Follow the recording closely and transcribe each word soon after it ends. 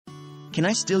Can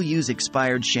I still use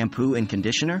expired shampoo and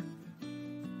conditioner?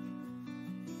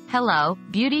 Hello,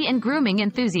 beauty and grooming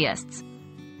enthusiasts.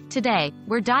 Today,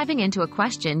 we're diving into a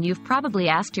question you've probably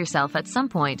asked yourself at some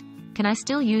point. Can I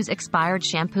still use expired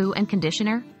shampoo and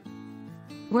conditioner?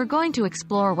 We're going to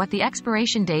explore what the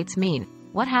expiration dates mean,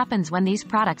 what happens when these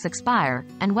products expire,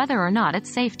 and whether or not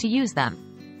it's safe to use them.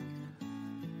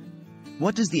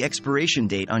 What does the expiration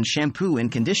date on shampoo and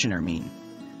conditioner mean?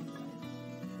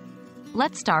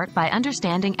 Let's start by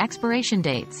understanding expiration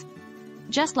dates.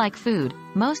 Just like food,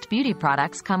 most beauty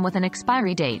products come with an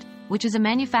expiry date, which is a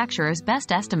manufacturer's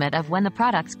best estimate of when the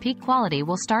product's peak quality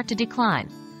will start to decline.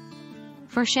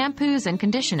 For shampoos and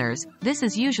conditioners, this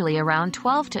is usually around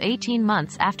 12 to 18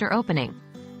 months after opening.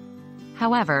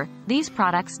 However, these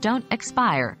products don't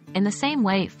expire in the same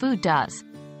way food does.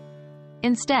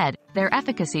 Instead, their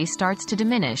efficacy starts to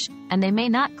diminish, and they may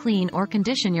not clean or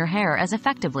condition your hair as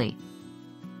effectively.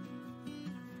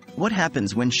 What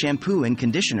happens when shampoo and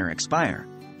conditioner expire?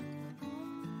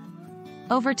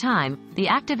 Over time, the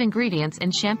active ingredients in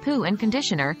shampoo and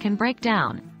conditioner can break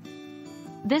down.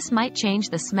 This might change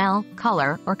the smell,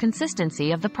 color, or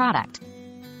consistency of the product.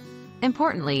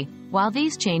 Importantly, while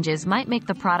these changes might make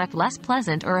the product less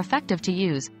pleasant or effective to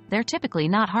use, they're typically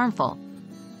not harmful.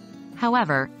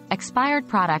 However, expired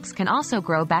products can also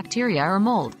grow bacteria or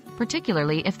mold,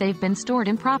 particularly if they've been stored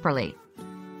improperly.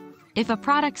 If a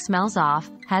product smells off,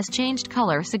 has changed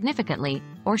color significantly,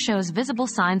 or shows visible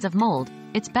signs of mold,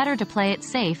 it's better to play it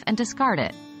safe and discard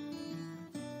it.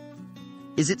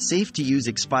 Is it safe to use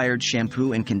expired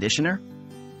shampoo and conditioner?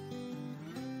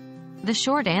 The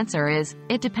short answer is,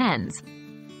 it depends.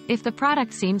 If the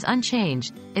product seems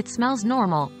unchanged, it smells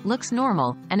normal, looks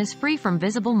normal, and is free from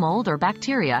visible mold or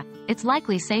bacteria, it's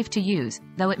likely safe to use,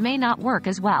 though it may not work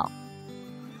as well.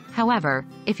 However,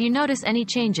 if you notice any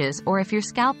changes or if your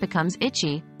scalp becomes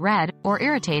itchy, red, or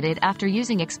irritated after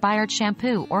using expired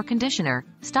shampoo or conditioner,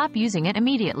 stop using it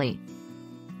immediately.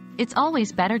 It's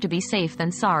always better to be safe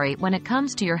than sorry when it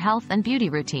comes to your health and beauty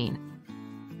routine.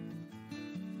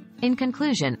 In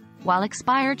conclusion, while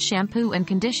expired shampoo and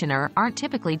conditioner aren't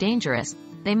typically dangerous,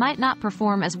 they might not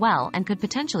perform as well and could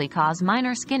potentially cause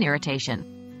minor skin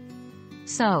irritation.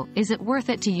 So, is it worth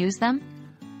it to use them?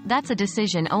 That's a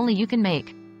decision only you can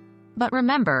make. But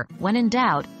remember, when in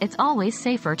doubt, it's always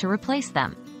safer to replace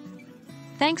them.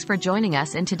 Thanks for joining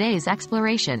us in today's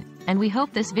exploration, and we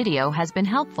hope this video has been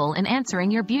helpful in answering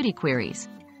your beauty queries.